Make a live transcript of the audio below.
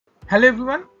Hello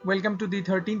everyone, welcome to the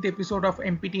 13th episode of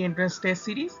MPT Entrance Test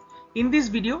Series. In this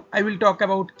video, I will talk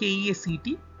about KEA CET,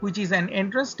 which is an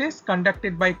entrance test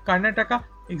conducted by Karnataka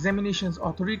Examinations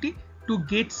Authority to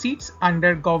get seats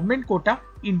under Government Quota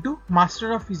into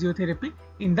Master of Physiotherapy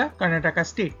in the Karnataka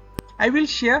state. I will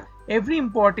share every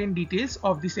important details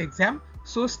of this exam,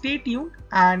 so stay tuned,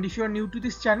 and if you are new to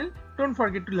this channel, don't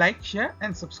forget to like, share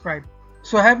and subscribe.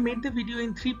 So I have made the video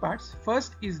in three parts.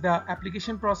 First is the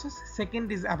application process,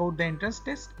 second is about the entrance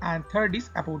test, and third is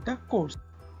about the course.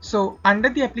 So under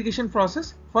the application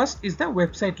process, first is the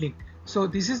website link. So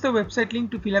this is the website link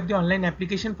to fill up the online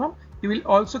application form. You will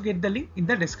also get the link in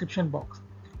the description box.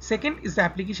 Second is the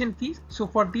application fees. So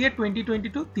for the year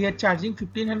 2022, they are charging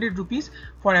 1500 rupees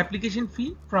for application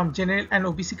fee from general and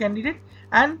OBC candidate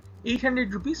and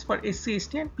 800 rupees for SC,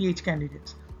 ST and PH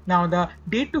candidates. Now the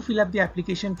date to fill up the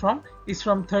application form is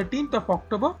from 13th of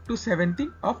October to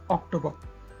 17th of October.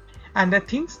 And the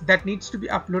things that needs to be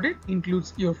uploaded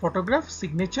includes your photograph,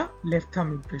 signature, left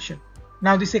thumb impression.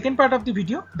 Now the second part of the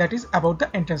video, that is about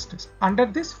the entrance test. Under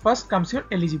this, first comes your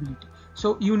eligibility.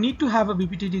 So you need to have a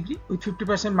BPT degree with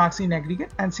 50% marks in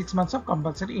aggregate and 6 months of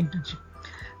compulsory internship.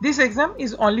 This exam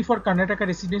is only for Karnataka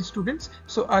resident students.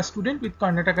 So a student with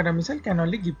Karnataka domicile can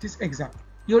only give this exam.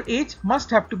 Your age must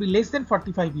have to be less than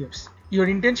 45 years. Your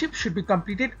internship should be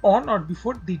completed on or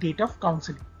before the date of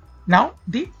counseling. Now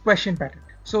the question pattern.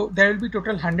 So there will be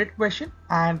total 100 questions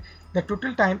and the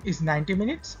total time is 90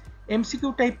 minutes.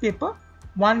 MCQ type paper,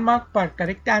 1 mark per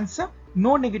correct answer,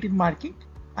 no negative marking,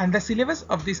 and the syllabus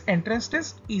of this entrance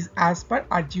test is as per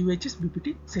RGUH's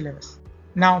BPT syllabus.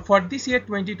 Now for this year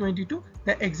 2022,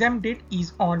 the exam date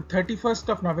is on 31st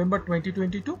of November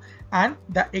 2022 and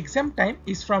the exam time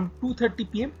is from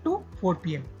 2:30 PM to 4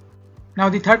 PM. Now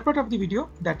the third part of the video,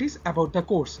 that is about the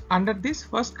course. Under this,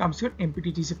 first comes your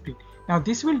MPT discipline. Now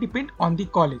this will depend on the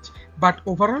college, but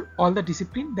overall all the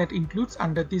discipline that includes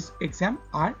under this exam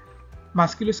are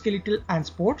musculoskeletal and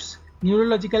sports,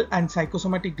 neurological and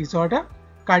psychosomatic disorder,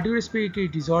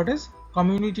 cardiorespiratory disorders,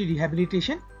 community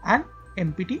rehabilitation and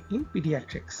MPT in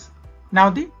Paediatrics. Now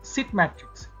the SIT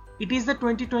matrix. It is the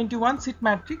 2021 SIT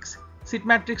matrix. SIT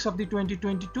matrix of the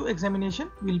 2022 examination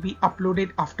will be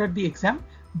uploaded after the exam,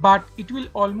 but it will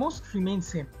almost remain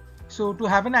same. So to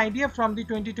have an idea from the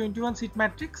 2021 SIT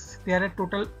matrix, there are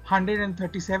total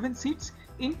 137 seats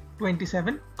in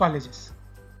 27 colleges.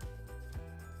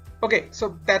 Okay,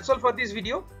 so that's all for this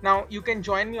video. Now you can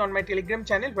join me on my Telegram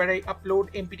channel where I upload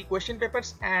MPT question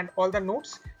papers and all the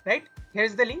notes, right?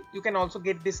 Here's the link. You can also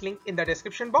get this link in the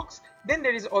description box. Then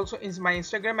there is also in my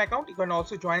Instagram account. You can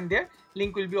also join there.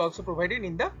 Link will be also provided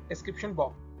in the description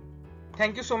box.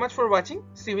 Thank you so much for watching.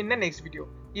 See you in the next video.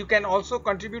 You can also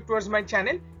contribute towards my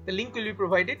channel. The link will be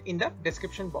provided in the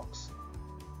description box.